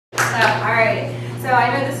All right. So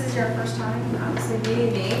I know this is your first time obviously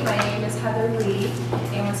meeting me. My name is Heather Lee,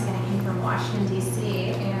 and once again I came from Washington, D.C.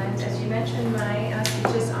 And as you mentioned, my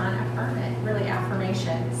speech is on Affirm It, really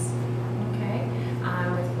affirmations, okay,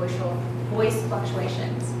 with voice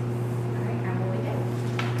fluctuations. All right, I will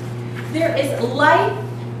begin. There is life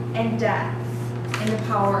and death in the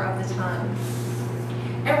power of the tongue.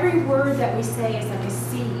 Every word that we say is like a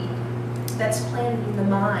seed that's planted in the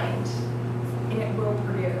mind, and it will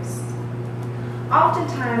produce.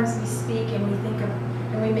 Oftentimes we speak and we think of,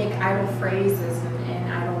 and we make idle phrases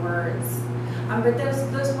and idle words, but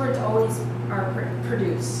those words always are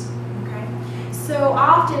produced, okay? So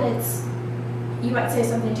often it's, you might say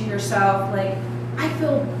something to yourself like, I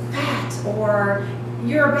feel fat, or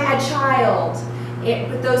you're a bad child,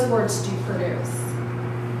 but those words do produce.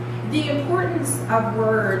 The importance of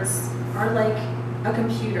words are like a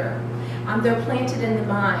computer. They're planted in the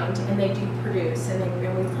mind, and they do produce,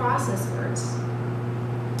 and we process words.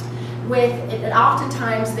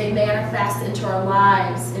 Oftentimes they manifest into our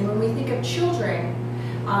lives, and when we think of children,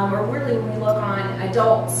 or really when we look on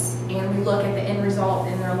adults, and we look at the end result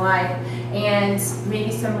in their life, and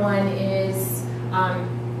maybe someone is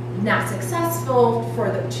not successful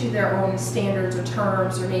to their own standards or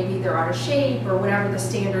terms, or maybe they're out of shape, or whatever the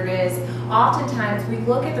standard is. Oftentimes we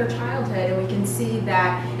look at their childhood and we can see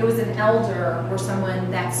that it was an elder or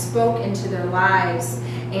someone that spoke into their lives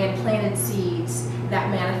and planted seeds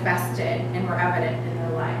that manifested and were evident in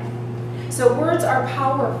their life. So words are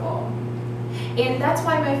powerful, and that's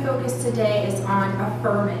why my focus today is on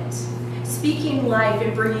Affirm It, speaking life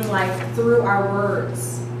and bringing life through our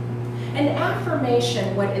words. An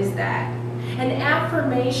affirmation, what is that? An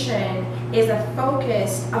affirmation is a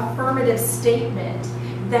focused, affirmative statement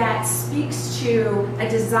that speaks to a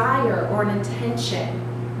desire or an intention.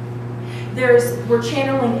 We're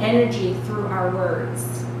channeling energy through our words.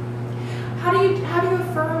 How do you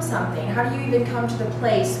affirm something? How do you even come to the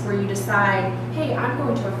place where you decide, hey, I'm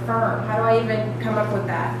going to affirm? How do I even come up with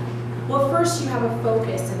that? Well, first you have a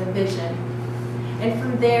focus and a vision. And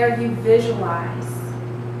from there you visualize.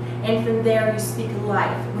 And from there you speak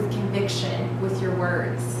life with conviction with your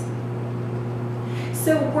words.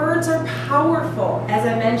 So words are powerful, as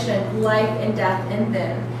I mentioned, life and death in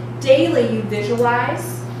them. Daily you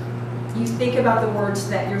visualize, you think about the words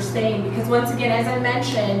that you're saying, because once again, as I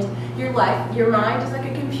mentioned, your mind is like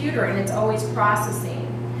a computer, and it's always processing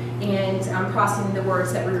and processing the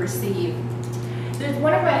words that we receive.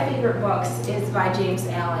 One of my favorite books is by James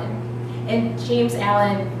Allen, and James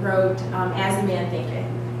Allen wrote As a Man Thinketh.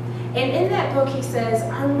 And in that book he says,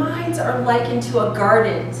 our minds are likened to a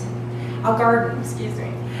garden, excuse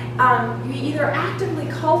me. You either actively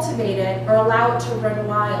cultivate it or allow it to run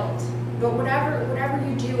wild. But whatever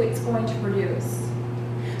you do, it's going to produce.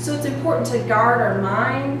 So it's important to guard our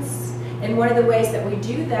minds, and one of the ways that we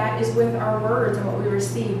do that is with our words and what we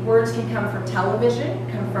receive. Words can come from television,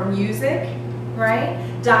 come from music, right?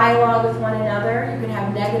 Dialogue with one another. You can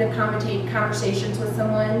have negative conversations with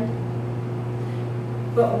someone.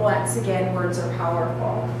 But once again, words are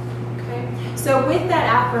powerful. Okay? So with that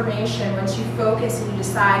affirmation, once you focus and you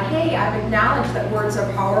decide, hey, I've acknowledged that words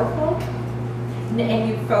are powerful, and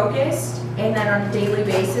you've focused, and then on a daily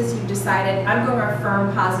basis you've decided, I'm going to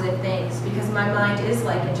affirm positive things because my mind is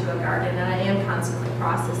likened to a garden and I am constantly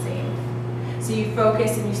processing. So you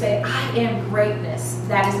focus and you say, I am greatness.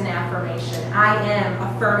 That is an affirmation. I am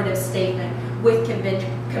affirmative statement with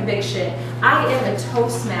conviction. I am a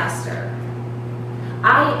Toastmaster.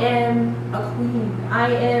 I am a queen.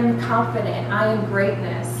 I am confident. I am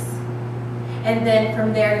greatness. And then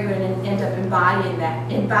from there, you're going to end up embodying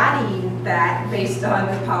that based on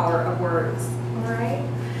the power of words. All right?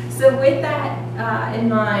 So with that in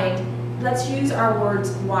mind, let's use our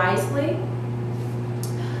words wisely.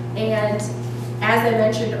 And as I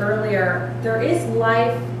mentioned earlier, there is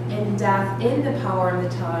life and death in the power of the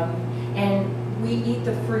tongue, and we eat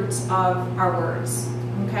the fruits of our words.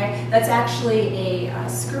 Okay? That's actually a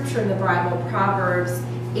scripture in the Bible, Proverbs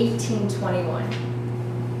 18:21.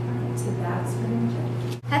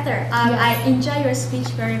 Heather, I enjoy your speech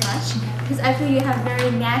very much because I feel you have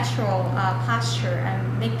very natural posture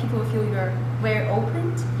and make people feel you're very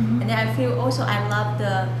open. And then I feel also I love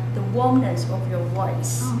the warmness of your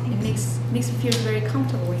voice. It makes me feel very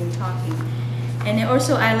comfortable when you're talking. And then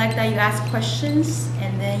also I like that you ask questions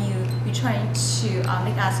and then you try to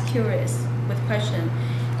make us curious with questions.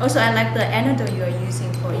 Also, I like the anecdote you are using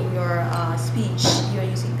in your speech. You are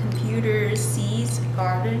using computers, seeds,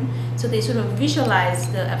 garden, so they sort of visualize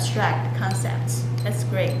the abstract concepts. That's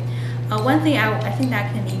great. One thing I think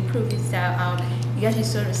that can improve is that you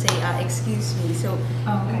guys sort of say, excuse me. So,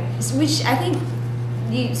 which I think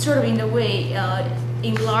you sort of in a way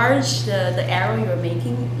enlarge the error you're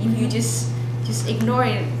making. If you just ignore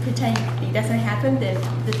it, pretend it doesn't happen, then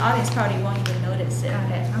the audience probably won't even notice it.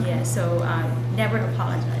 Okay. Yeah. So never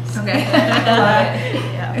apologize. Okay.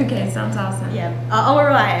 Yeah. Okay. Sounds awesome. Yeah.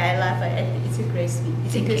 Overall, I love it. It's a great speech.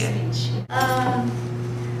 It's a good speech.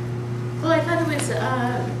 Well, I thought it was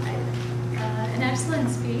an excellent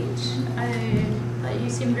speech. I thought you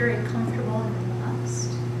seemed very comfortable and relaxed.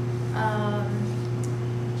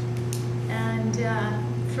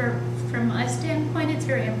 From my standpoint, it's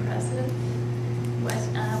very impressive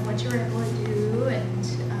what you're able to do, and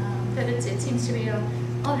that it seems to be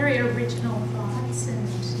all very original thoughts, and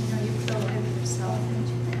you put a lot of yourself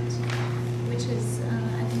into it, which is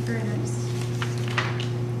I think very nice.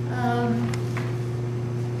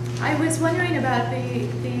 I was wondering about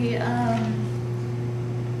the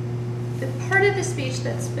part of the speech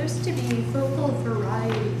that's supposed to be vocal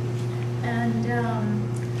variety, and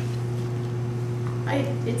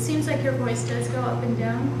it seems like your voice does go up and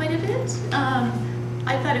down quite a bit.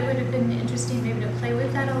 I thought it would have been interesting maybe to play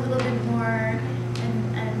with that a little bit more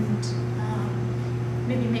and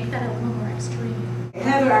maybe make that a little more extreme.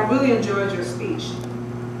 Heather, I really enjoyed your speech.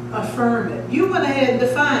 Affirm it. You went ahead and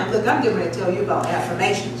defined. Look, I'm getting ready to tell you about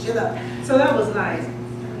affirmations, So that was nice.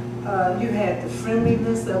 You had the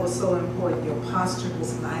friendliness that was so important. Your posture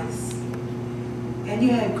was nice. And you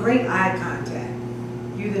had great eye contact.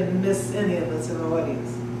 You didn't miss any of us in the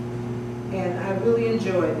audience. And I really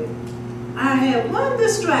enjoyed it. I had one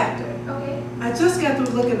distractor. Okay. I just got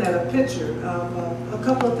through looking at a picture of a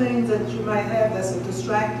couple of things that you might have that's a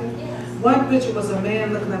distractor. Yes. One picture was a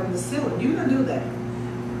man looking up in the ceiling. You didn't do that.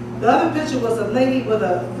 The other picture was a lady with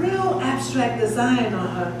a real abstract design on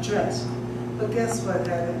her dress. But guess what,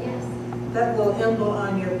 Heather? Yes. That little emblem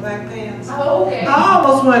on your black pants. Oh, okay. I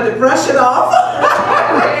almost wanted to brush it off.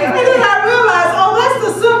 And then I realized, oh, that's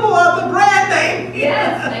the symbol of the brand name.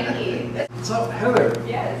 Yes, Nike. So, Heather,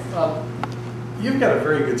 Yes. you've got a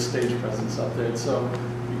very good stage presence up there. So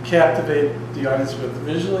you captivate the audience with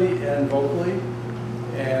visually and vocally,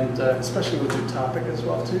 and especially with your topic as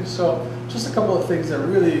well too. So just a couple of things that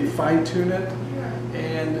really fine-tune it. Sure.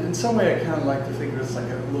 And in some way, I kind of like to think of it as like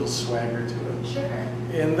a little swagger to it. Sure.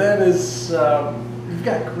 And that is, you've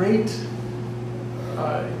got great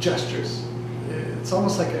gestures. It's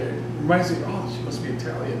almost like it reminds me, oh, she must be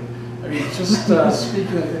Italian. I mean, just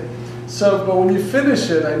speaking of it. So, but when you finish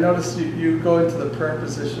it, I noticed you go into the prayer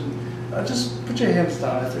position. Just put your hands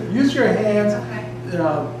down. Use your hands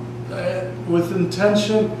with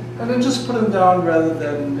intention, and then just put them down rather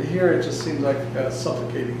than here. It just seems like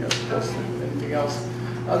suffocating as opposed to anything else.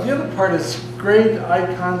 The other part is great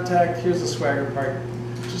eye contact. Here's the swagger part.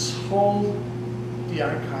 Just hold the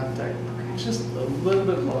eye contact just a little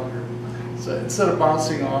bit longer. So instead of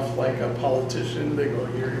bouncing off like a politician, they go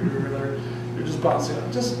here, there, you're just bouncing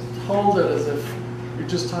off. Just hold it as if you're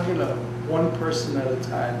just talking to one person at a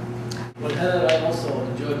time. Well, Heather, I also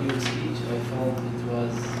enjoyed your speech. I felt it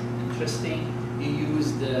was interesting. You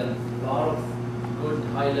used a lot of good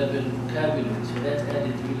high-level vocabulary, so that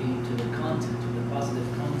added really to the content, to the positive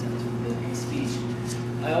content of the speech.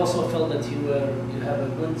 I also felt that you have a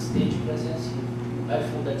good stage presence. I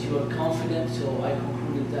felt that you were confident, so I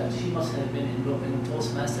concluded that she must have been in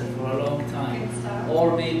Toastmaster for a long time.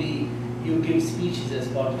 Or maybe you give speeches as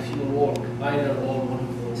part of your work, either or one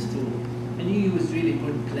of those two. And you use really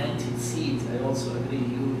good planted seeds. I also agree.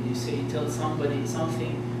 You say tell somebody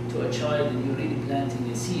something to a child, and you're really planting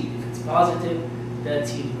a seed. If it's positive, that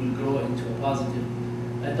seed will grow into a positive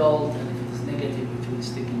adult, and if it is negative, it will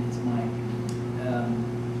stick in its mind.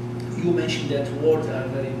 You mentioned that words are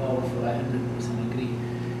very powerful. I 100% agree.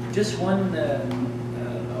 Just one,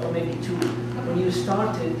 or maybe two. When you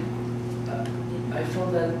started, I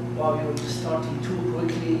felt that wow, you were just starting too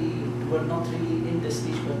quickly. You were not really in the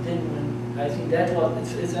speech. But then, when I think that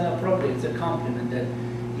was it's inappropriate. It's a compliment that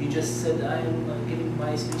you just said I am giving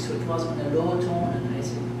my speech. So it was on a low tone, and I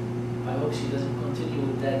said I hope she doesn't continue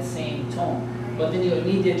with that same tone. But then you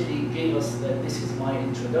immediately gave us that this is my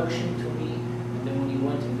introduction to me. And then when you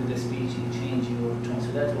went into the speech, you changed your tone.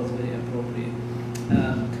 So that was very appropriate.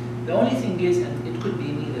 The only thing is, and it could be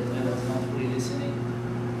me that I was not really listening,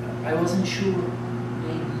 I wasn't sure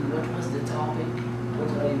maybe what was the topic, what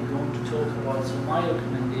are you going to talk about. So my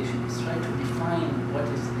recommendation is try to define what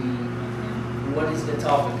is the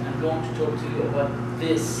topic. I'm going to talk to you about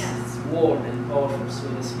this word and powerful, so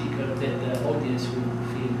the speaker, the audience will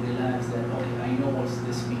feel relaxed that okay, I know what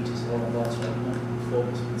this speech is all about, so I want to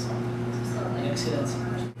focus on something. Excellent.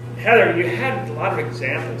 Heather, you had a lot of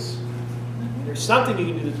examples. There's something you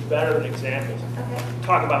can do that's better than examples. Okay.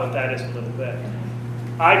 Talk about what that is a little bit.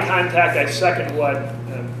 eye contact, I second what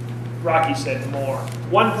Rocky said more.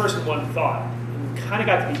 One person, one thought. And we kind of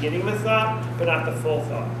got the beginning of the thought, but not the full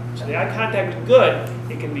thought. So the eye contact was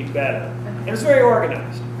good, it can be better. And it's very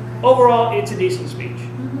organized. Overall, it's a decent speech.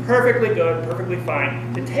 Perfectly good, perfectly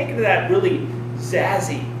fine. To take it to that really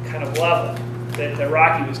zazzy kind of level that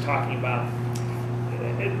Rocky was talking about.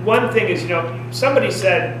 One thing is, somebody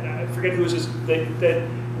said, I forget who it was, that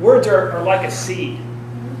words are like a seed.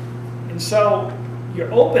 And so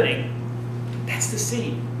your opening, that's the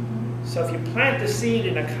seed. So if you plant the seed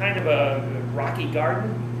in a kind of a rocky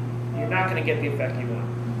garden, you're not going to get the effect you want.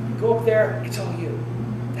 You go up there, it's all you.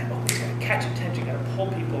 That opening's got to catch attention, got to pull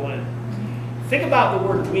people in. Think about the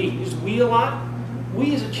word we. Use we a lot.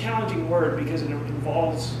 We is a challenging word because it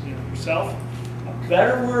involves yourself. A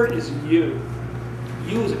better word is you.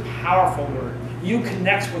 You is a powerful word. You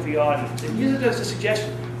connects with the audience. And use it as a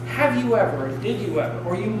suggestion. Have you ever, or did you ever,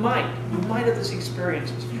 or you might have these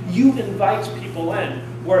experiences. You invites people in,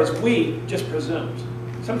 whereas we just presumes.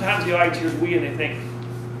 Sometimes the audience hears we and they think,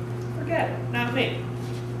 forget it, not me.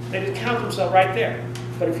 They just count themselves right there.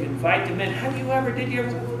 But if you invite them in, have you ever, did you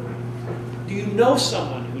ever? Do you know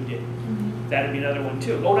someone who did? That'd be another one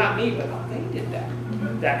too. Oh, not me, but they did that.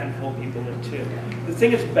 That can pull people in too. The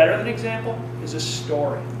thing that's better than example is a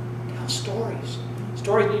story. Tell stories.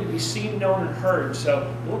 Stories need to be seen, known, and heard. So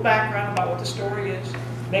a little background about what the story is.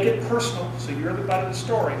 Make it personal, so you're the butt of the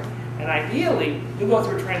story. And ideally, you'll go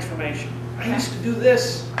through a transformation. I used to do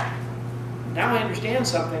this. Now I understand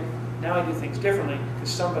something. Now I do things differently because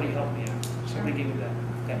somebody helped me out. Somebody gave me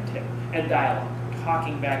that tip. And dialogue.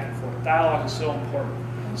 Talking back and forth. Dialogue is so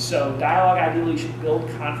important. So dialogue ideally should build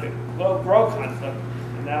conflict, grow conflict,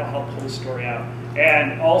 and that'll help pull the story out.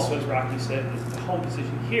 And also, as Rocky said, the home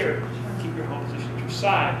position here, keep your home position at your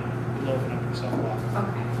side, you'll open up yourself a lot.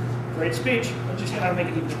 Okay. Great speech, but just how to make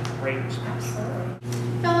it even greater speech.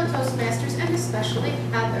 Absolutely. Fellow Toastmasters, and especially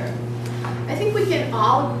Heather. I think we can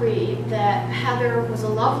all agree that Heather was a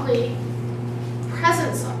lovely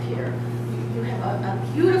presence up here. You have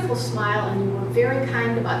a beautiful smile, and you were very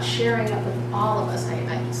kind about sharing it with all of us.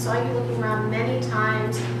 I saw you looking around many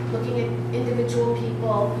times, looking at individual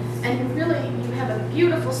people, and you have a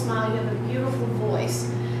beautiful smile, you have a beautiful voice,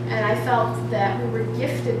 and I felt that we were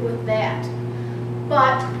gifted with that.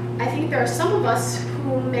 But I think there are some of us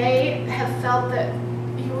who may have felt that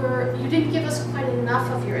you didn't give us quite enough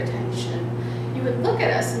of your attention. You would look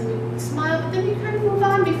at us and we'd smile, but then you'd kind of move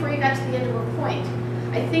on before you got to the end of a point.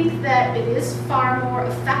 I think that it is far more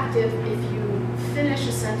effective if you finish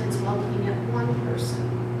a sentence while looking at one person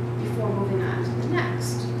before moving on to the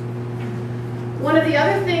next. One of the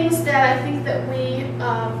other things that I think that we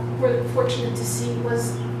were fortunate to see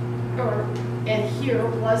was, and hear,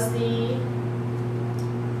 was the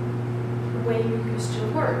way you used your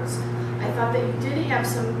words. I thought that you did have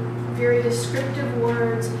some very descriptive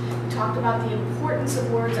words. You talked about the importance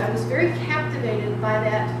of words. I was very captivated by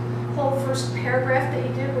that whole first paragraph that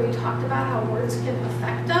you did where you talked about how words can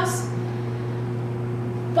affect us.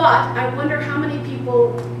 But I wonder how many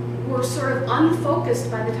people were sort of unfocused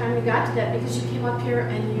by the time we got to that because you came up here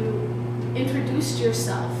and you introduced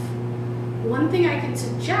yourself. One thing I could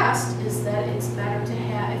suggest is that it's better to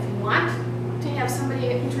have, if you want to have somebody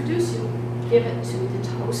introduce you, give it to the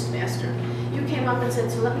Toastmaster. You came up and said,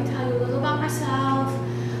 so let me tell you a little about myself.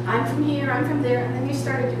 I'm from here, I'm from there, and then you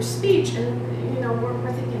started your speech, and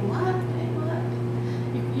we're thinking, what?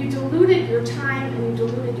 You diluted your time and you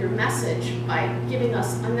diluted your message by giving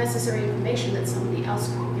us unnecessary information that somebody else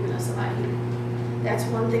could have given us about you. That's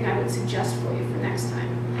one thing I would suggest for you for next time.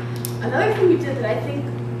 Another thing you did that I think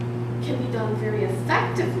can be done very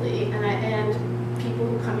effectively, and people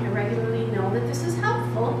who come here regularly know that this is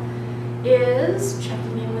helpful, is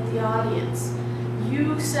checking in with the audience.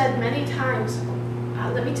 You said many times,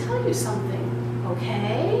 let me tell you something,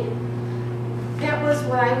 okay? That was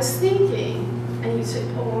what I was thinking. And you said,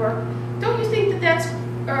 or don't you think that that's,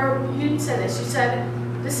 or you didn't say this, you said,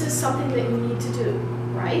 this is something that you need to do,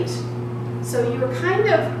 right? So you were kind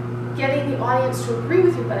of getting the audience to agree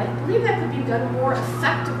with you, but I believe that could be done more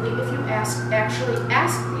effectively if you actually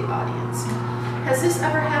ask the audience. Has this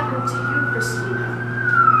ever happened to you, Christina?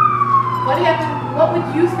 What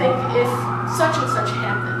would you think if such and such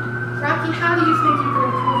happened? Rocky, how do you think you can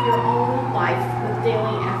improve your own life with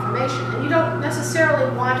daily affirmation? And you don't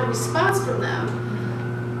necessarily want a response from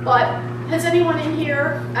them, but has anyone in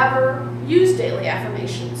here ever used daily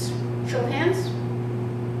affirmations? Show of hands?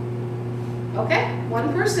 Okay,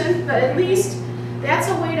 one person, but at least that's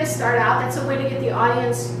a way to start out. That's a way to get the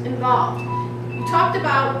audience involved. You talked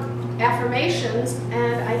about affirmations,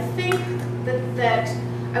 and I think that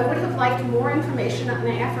I would have liked more information on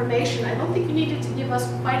the affirmation. I don't think you needed to give us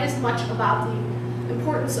quite as much about the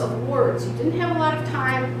importance of words. You didn't have a lot of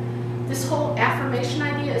time. This whole affirmation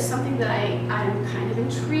idea is something that I'm kind of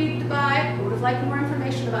intrigued by. I would have liked more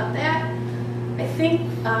information about that. I think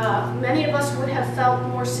many of us would have felt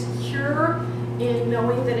more secure in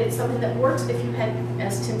knowing that it's something that works if you had,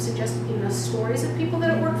 as Tim suggested, given us stories of people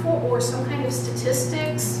that it worked for, or some kind of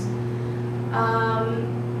statistics.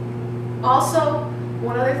 Also,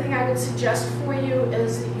 one other thing I would suggest for you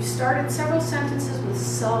is that you started several sentences with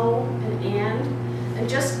so and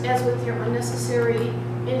just as with your unnecessary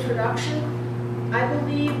introduction, I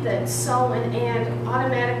believe that so and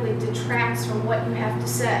automatically detracts from what you have to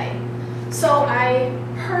say. So I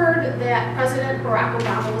heard that President Barack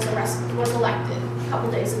Obama was elected a couple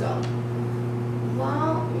days ago.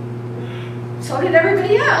 Well, so did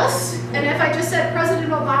everybody else. And if I just said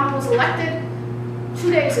President Obama was elected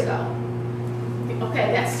 2 days ago,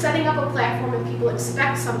 okay, that's setting up a platform and people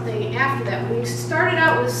expect something after that. When you started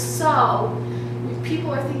out with so,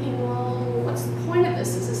 people are thinking, well, what's the point of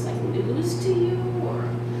this? Is this like news to you? Or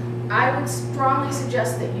I would strongly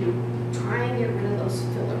suggest that you try and